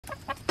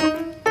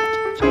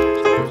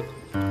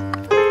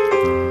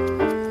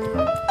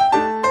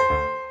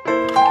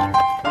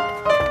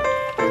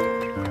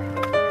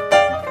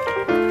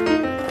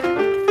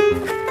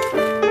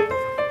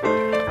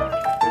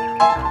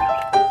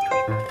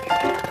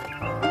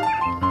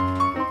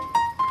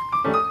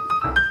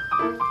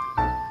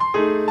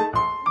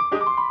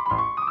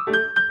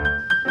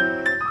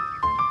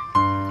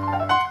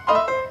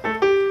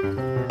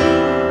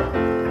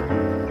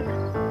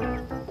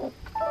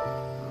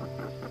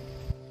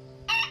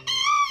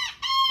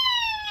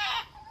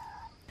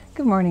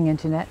Good morning,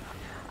 Internet.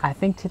 I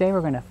think today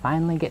we're going to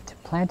finally get to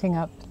planting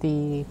up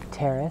the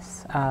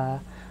terrace.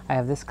 I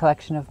have this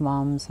collection of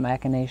mums, some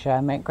echinacea.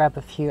 I might grab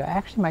a few, I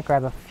actually might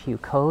grab a few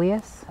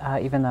coleus,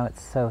 even though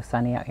it's so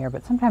sunny out here,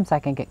 but sometimes I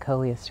can get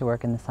coleus to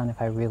work in the sun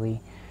if I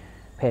really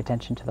pay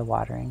attention to the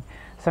watering.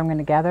 So I'm going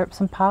to gather up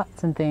some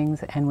pots and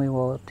things and we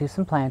will do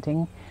some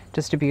planting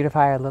just to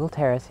beautify our little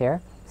terrace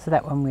here, so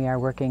that when we are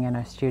working in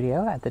our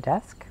studio at the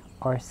desk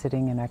or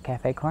sitting in our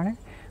cafe corner,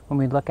 when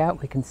we look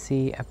out we can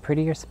see a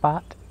prettier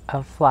spot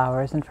of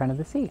flowers in front of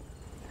the sea.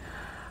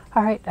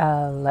 All right,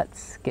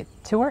 let's get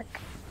to work.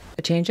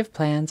 A change of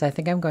plans. I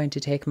think I'm going to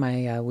take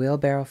my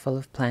wheelbarrow full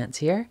of plants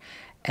here,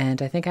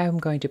 and I think I'm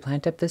going to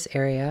plant up this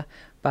area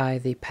by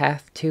the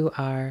path to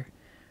our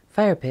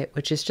fire pit,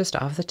 which is just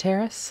off the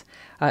terrace.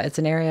 It's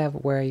an area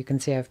where you can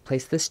see I've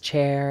placed this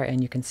chair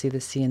and you can see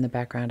the sea in the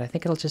background. I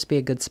think it'll just be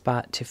a good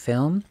spot to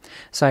film,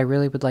 so I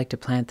really would like to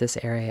plant this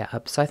area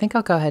up. So I think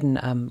I'll go ahead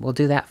and we'll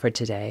do that for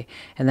today,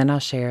 and then I'll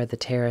share the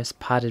terrace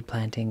potted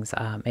plantings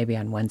maybe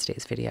on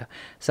Wednesday's video.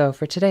 So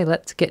for today,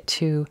 let's get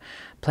to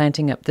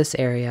planting up this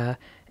area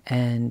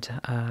and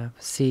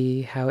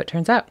see how it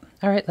turns out.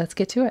 All right, let's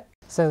get to it.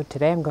 So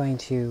today I'm going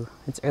to,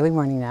 it's early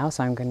morning now,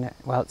 so I'm going to,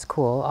 well, it's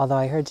cool, although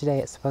I heard today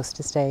it's supposed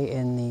to stay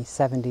in the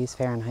 70s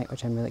Fahrenheit,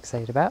 which I'm really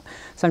excited about.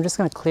 So I'm just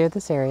going to clear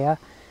this area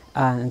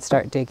and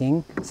start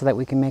digging so that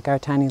we can make our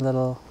tiny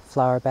little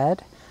flower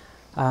bed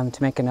to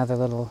make another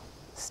little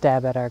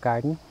stab at our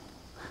garden,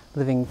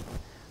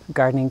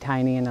 gardening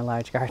tiny in a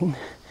large garden.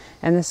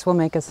 And this will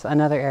make us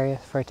another area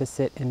for it to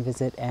sit and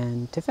visit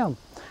and to film.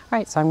 All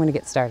right, so I'm going to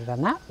get started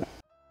on that.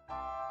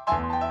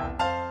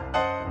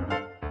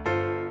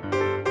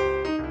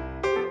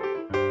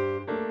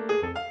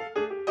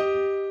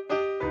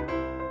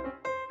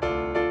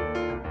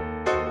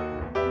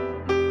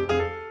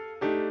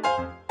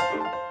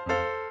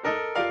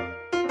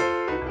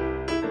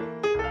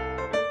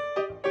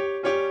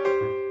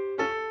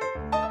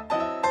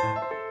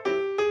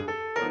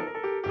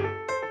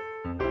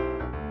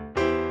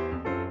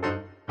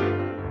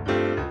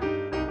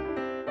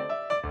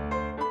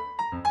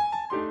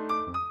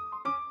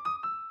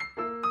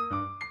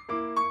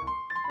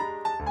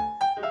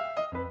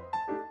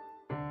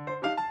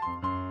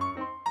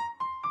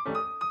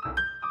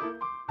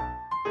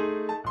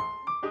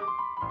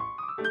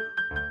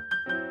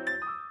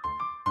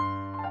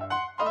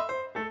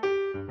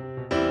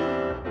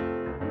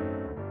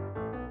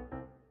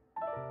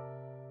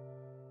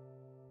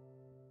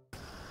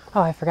 Oh,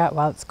 I forgot,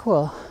 while it's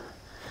cool,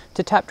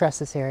 to top dress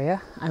this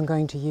area, I'm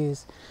going to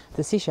use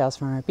the seashells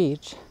from our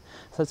beach.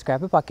 So let's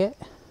grab a bucket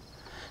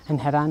and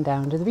head on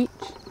down to the beach.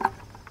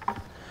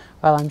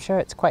 Well, I'm sure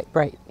it's quite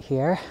bright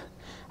here.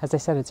 As I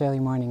said, it's early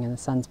morning and the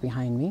sun's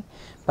behind me,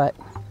 but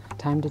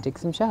time to dig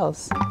some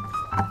shells.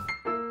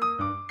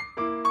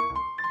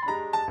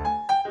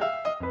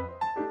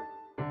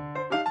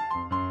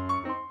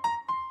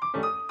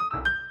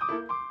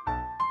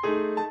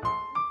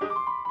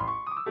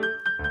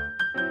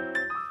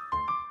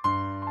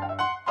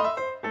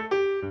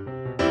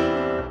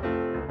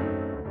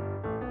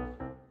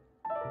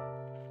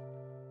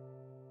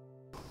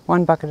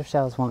 One bucket of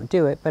shells won't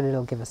do it, but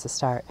it'll give us a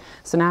start.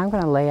 So now I'm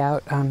going to lay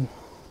out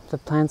the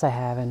plants I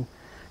have and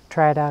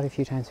try it out a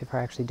few times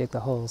before I actually dig the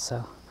holes.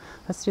 So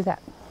let's do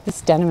that.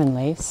 This denim and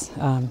lace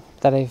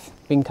that I've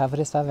been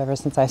covetous of ever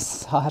since I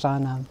saw it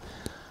on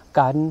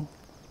Garden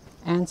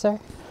Answer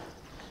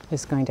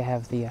is going to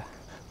have the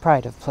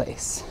pride of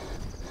place.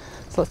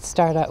 So let's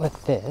start out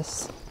with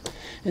this.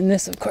 And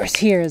this, of course,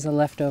 here is a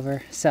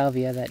leftover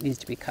salvia that needs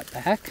to be cut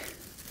back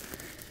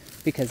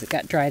because it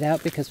got dried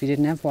out because we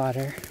didn't have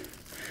water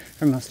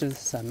for most of the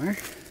summer.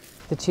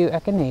 The two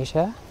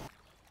echinacea.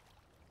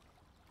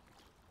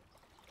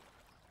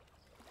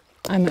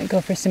 I might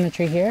go for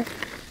symmetry here.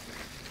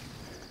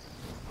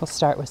 We'll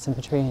start with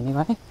symmetry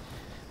anyway.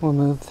 We'll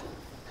move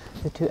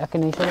the two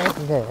echinacea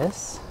like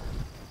this.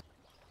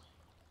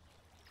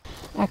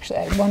 Actually,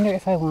 I wonder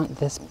if I want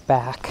this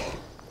back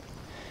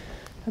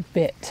a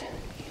bit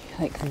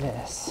like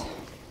this.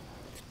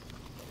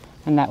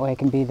 And that way it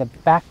can be the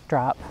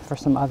backdrop for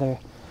some other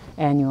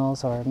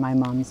annuals or my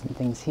mums and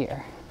things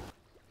here.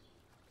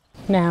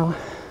 Now,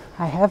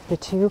 I have the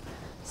two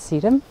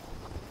sedum,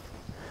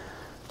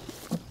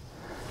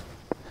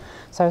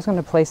 so I was going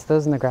to place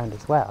those in the ground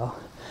as well,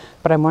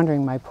 but I'm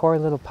wondering, my poor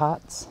little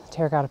pots,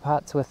 terracotta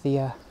pots with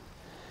the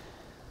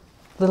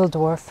little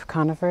dwarf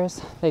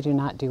conifers, they do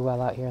not do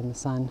well out here in the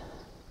sun.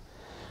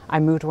 I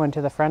moved one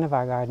to the front of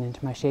our garden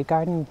into my shade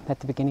garden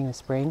at the beginning of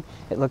spring.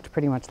 It looked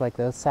pretty much like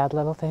those sad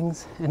little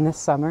things, and this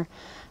summer,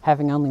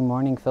 having only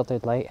morning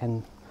filtered light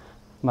and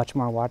much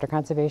more water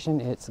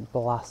conservation, it's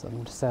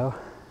blossomed. So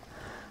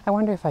I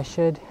wonder if I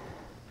should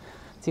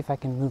see if I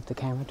can move the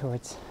camera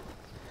towards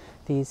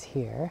these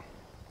here. Not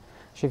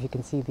sure if you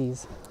can see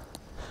these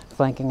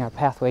flanking our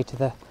pathway to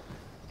the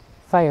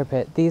fire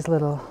pit. These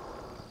little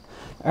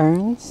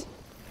urns.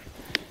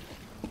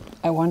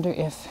 I wonder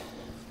if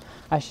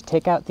I should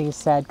take out these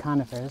sad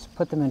conifers,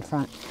 put them in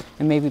front,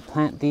 and maybe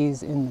plant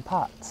these in the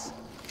pots.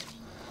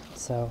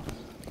 So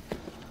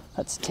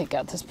Let's take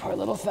out this poor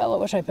little fellow,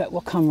 which I bet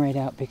will come right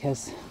out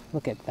because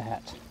look at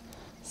that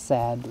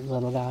sad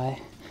little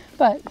guy.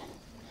 But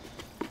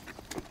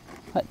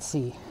let's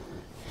see.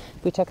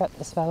 If we check out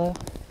this fellow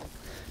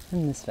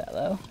and this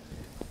fellow.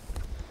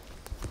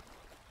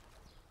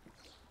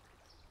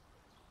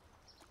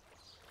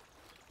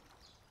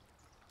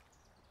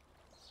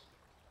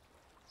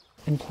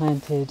 And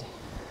planted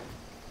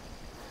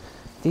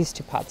these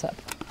two pots up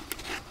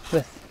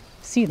with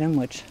sedum,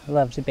 which I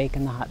love to bake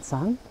in the hot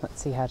sun.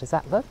 Let's see, how does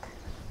that look?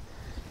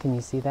 Can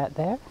you see that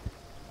there?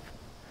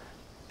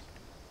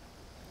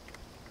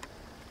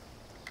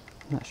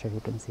 I'm not sure if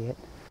you can see it.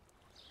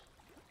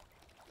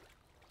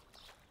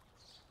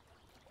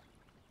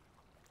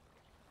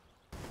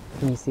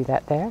 Can you see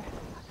that there?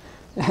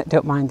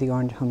 Don't mind the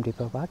orange Home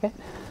Depot bucket,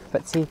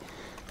 but see,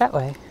 that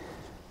way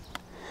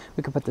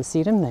we could put the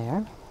sedum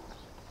there.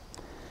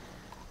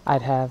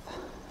 I'd have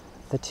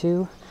the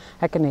two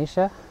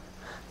echinacea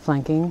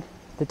flanking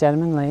the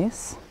denim and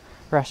lace,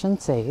 Russian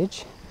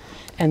sage,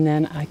 and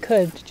then I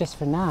could, just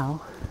for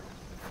now,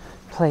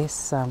 place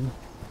some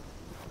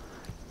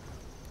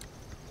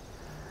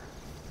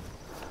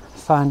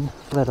fun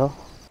little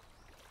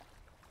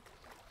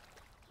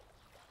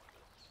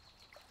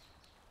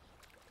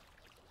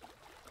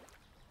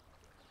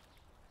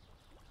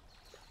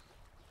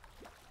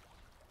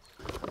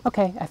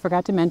Okay, I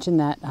forgot to mention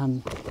that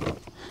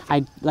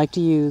I like to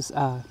use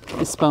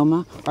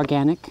Espoma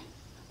organic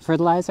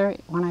fertilizer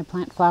when I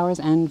plant flowers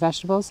and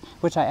vegetables,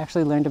 which I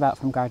actually learned about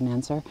from Garden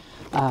Answer.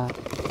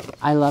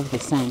 I love the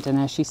scent, and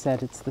as she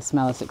said, it's the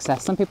smell of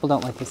success. Some people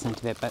don't like the scent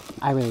of it, but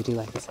I really do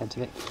like the scent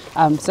of it.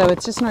 So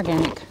it's just an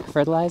organic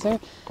fertilizer.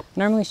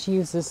 Normally she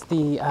uses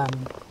the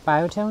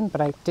Biotone, but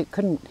I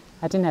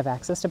didn't have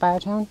access to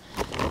Biotone,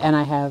 and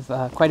I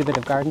have quite a bit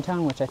of Garden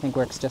Tone, which I think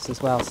works just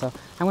as well. So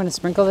I'm going to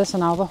sprinkle this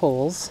in all the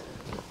holes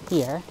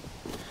here,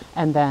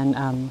 and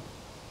then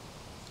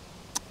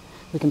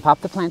we can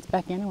pop the plants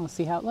back in and we'll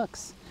see how it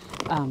looks.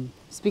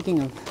 Speaking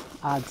of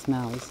odd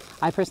smells,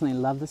 I personally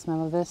love the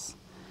smell of this.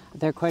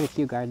 There are quite a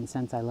few garden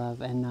scents I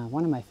love, and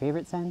one of my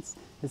favorite scents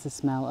is the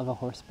smell of a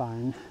horse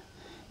barn.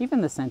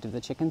 Even the scent of the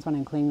chickens when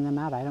I'm cleaning them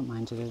out, I don't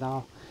mind it at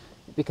all,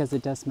 because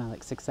it does smell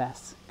like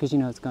success, because you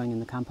know it's going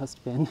in the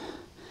compost bin.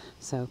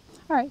 So,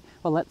 all right,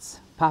 well, let's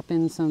pop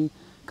in some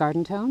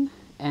Garden Tone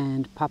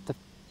and pop the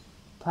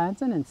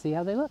plants in and see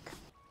how they look.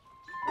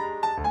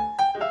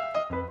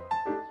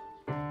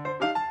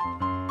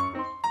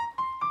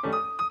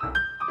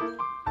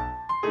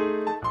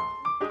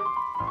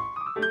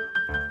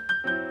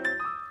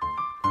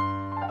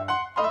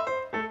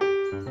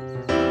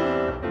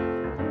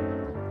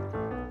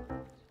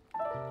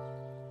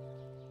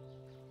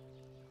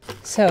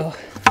 So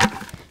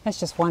that's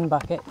just one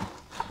bucket.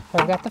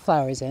 I've got the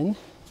flowers in,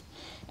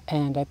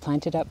 and I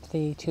planted up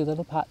the two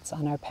little pots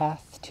on our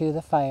path to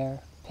the fire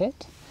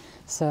pit.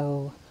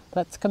 So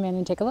let's come in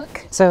and take a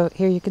look. So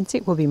here you can see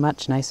it will be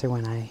much nicer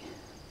when I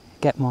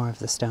get more of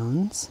the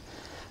stones.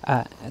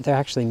 They're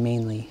actually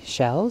mainly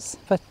shells,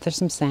 but there's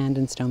some sand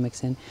and stone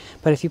mixed in.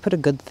 But if you put a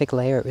good thick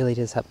layer, it really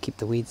does help keep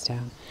the weeds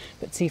down.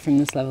 But see from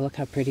this level, look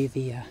how pretty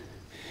the,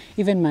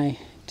 even my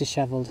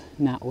disheveled,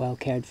 not well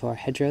cared for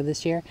hedgerow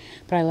this year,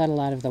 but I let a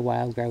lot of the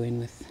wild grow in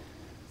with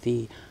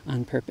the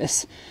on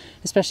purpose,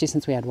 especially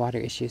since we had water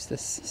issues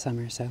this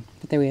summer. So,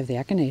 but there we have the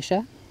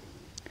echinacea,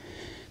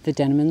 the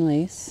denim and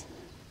lace,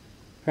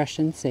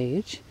 Russian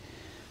sage,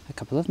 a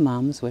couple of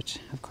mums, which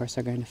of course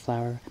are going to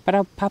flower, but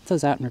I'll pop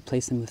those out and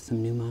replace them with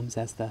some new mums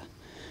as the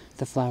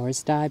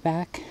flowers die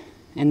back,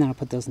 and then I'll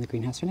put those in the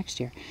greenhouse for next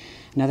year.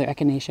 Another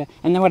echinacea,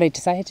 and then what I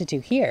decided to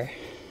do here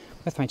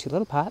with my two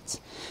little pots.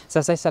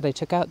 So as I said, I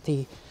took out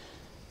the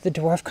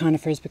dwarf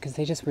conifers because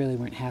they just really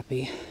weren't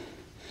happy.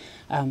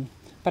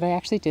 But I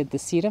actually did the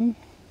sedum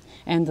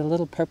and the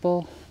little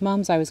purple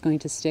mums I was going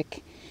to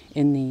stick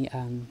in the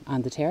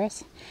on the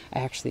terrace. I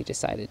actually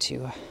decided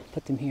to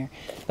put them here.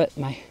 But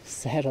my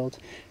sad old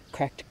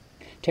cracked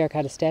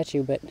terracotta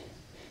statue, but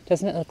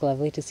doesn't it look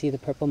lovely to see the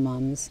purple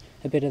mums,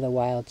 a bit of the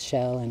wild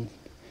shell and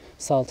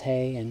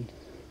saute and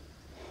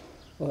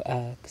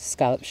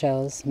scallop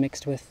shells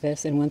mixed with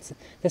this, and once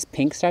this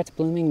pink starts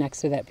blooming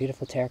next to that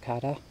beautiful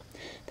terracotta,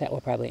 that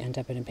will probably end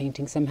up in a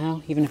painting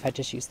somehow, even if I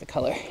just use the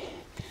color.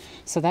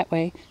 So that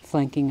way,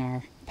 flanking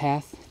our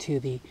path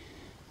to the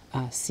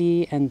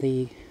sea and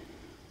the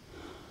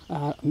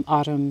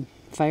autumn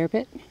fire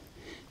pit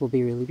will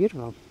be really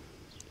beautiful.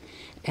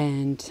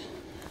 And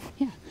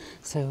yeah,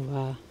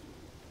 so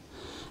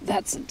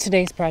that's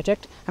today's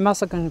project. I'm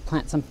also going to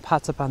plant some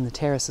pots up on the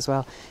terrace as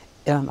well.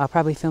 I'll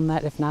probably film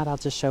that. If not, I'll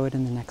just show it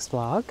in the next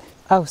vlog.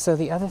 Oh, so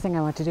the other thing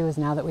I want to do is,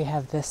 now that we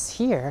have this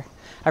here,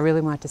 I really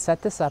want to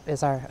set this up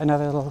as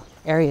another little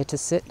area to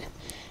sit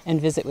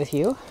and visit with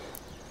you.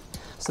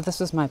 So this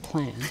was my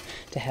plan,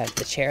 to have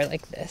the chair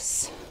like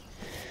this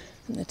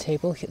and the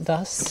table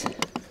thus.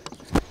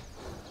 Let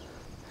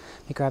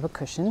me grab a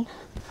cushion.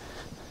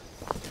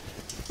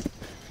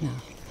 Now,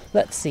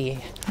 let's see,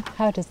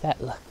 how does that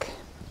look?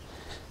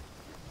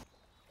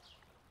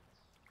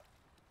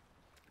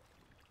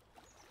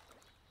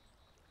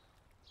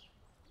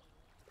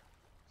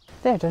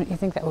 There, don't you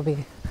think that will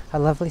be a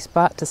lovely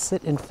spot to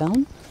sit and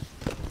film?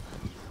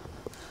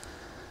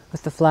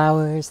 With the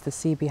flowers, the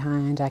sea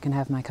behind, I can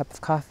have my cup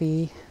of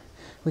coffee.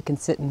 We can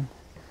sit and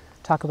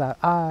talk about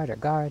art or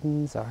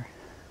gardens or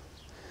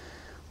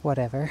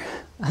whatever.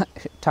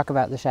 Talk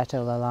about the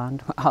Chateau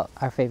Lalande,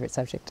 our favorite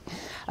subject.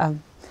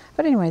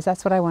 But anyways,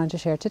 that's what I wanted to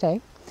share today.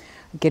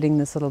 Getting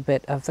this little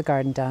bit of the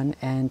garden done,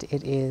 and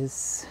it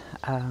is,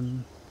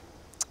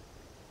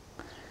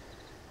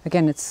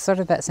 again, it's sort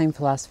of that same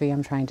philosophy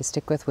I'm trying to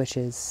stick with, which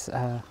is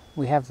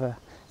we have the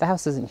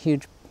house isn't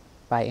huge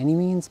by any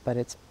means, but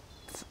it's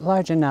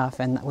large enough,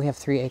 and we have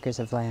 3 acres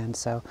of land,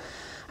 so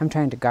I'm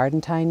trying to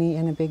garden tiny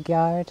in a big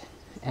yard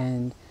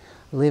and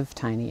live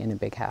tiny in a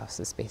big house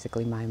is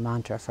basically my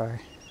mantra for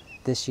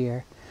this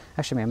year.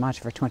 Actually, my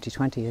mantra for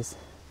 2020 is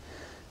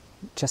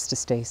just to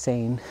stay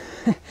sane.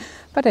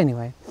 But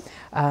anyway,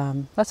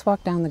 let's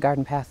walk down the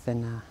garden path,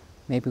 and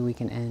maybe we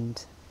can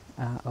end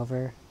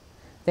over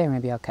there.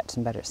 Maybe I'll catch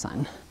some better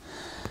sun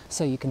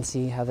so you can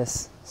see how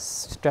this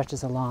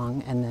stretches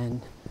along, and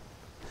then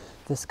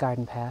this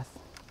garden path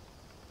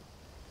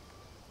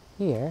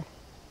here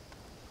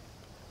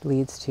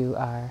leads to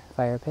our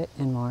fire pit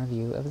and more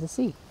view of the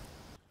sea.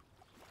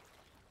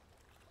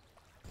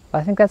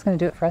 Well, I think that's going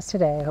to do it for us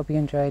today. I hope you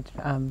enjoyed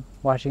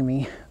watching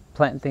me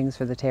plant things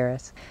for the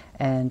terrace,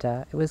 and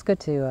it was good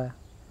to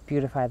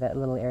beautify that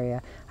little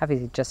area.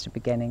 Obviously just a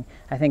beginning.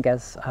 I think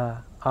as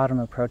autumn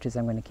approaches,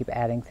 I'm going to keep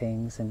adding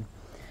things, and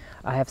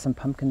I have some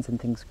pumpkins and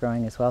things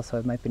growing as well, so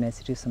it might be nice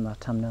to do some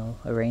autumnal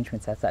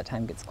arrangements as that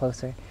time gets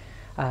closer,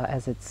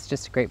 as it's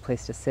just a great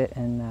place to sit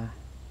and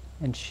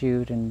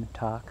shoot and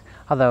talk.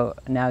 Although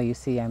now you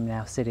see I'm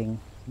now sitting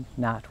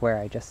not where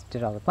I just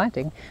did all the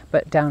planting,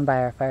 but down by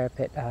our fire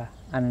pit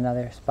on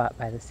another spot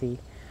by the sea,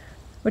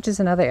 which is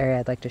another area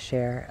I'd like to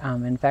share.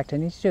 In fact, I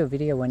need to do a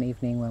video one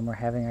evening when we're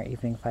having our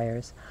evening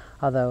fires,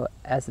 although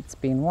as it's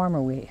been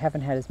warmer, we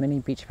haven't had as many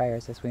beach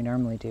fires as we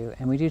normally do,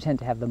 and we do tend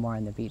to have them more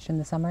on the beach in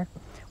the summer.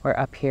 Where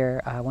up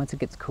here, once it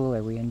gets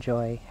cooler, we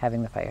enjoy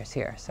having the fires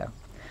here. So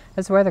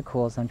as the weather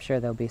cools, I'm sure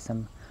there'll be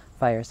some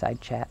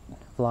fireside chat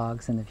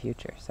vlogs in the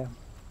future. So,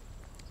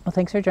 well,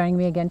 thanks for joining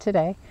me again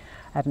today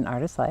at An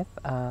Artist's Life.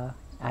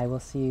 I will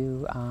see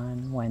you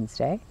on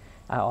Wednesday.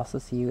 I'll also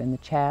see you in the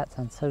chats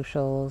on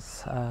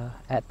socials,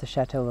 at the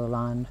Chateau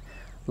Lalande,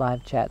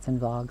 live chats and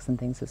vlogs and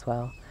things as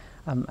well.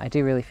 I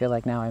do really feel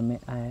like now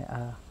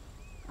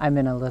I'm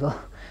in a little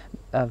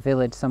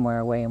village somewhere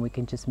away, and we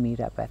can just meet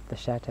up at the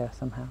chateau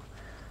somehow.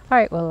 All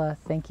right, well,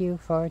 thank you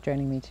for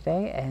joining me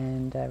today,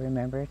 and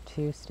remember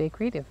to stay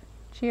creative.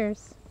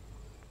 Cheers.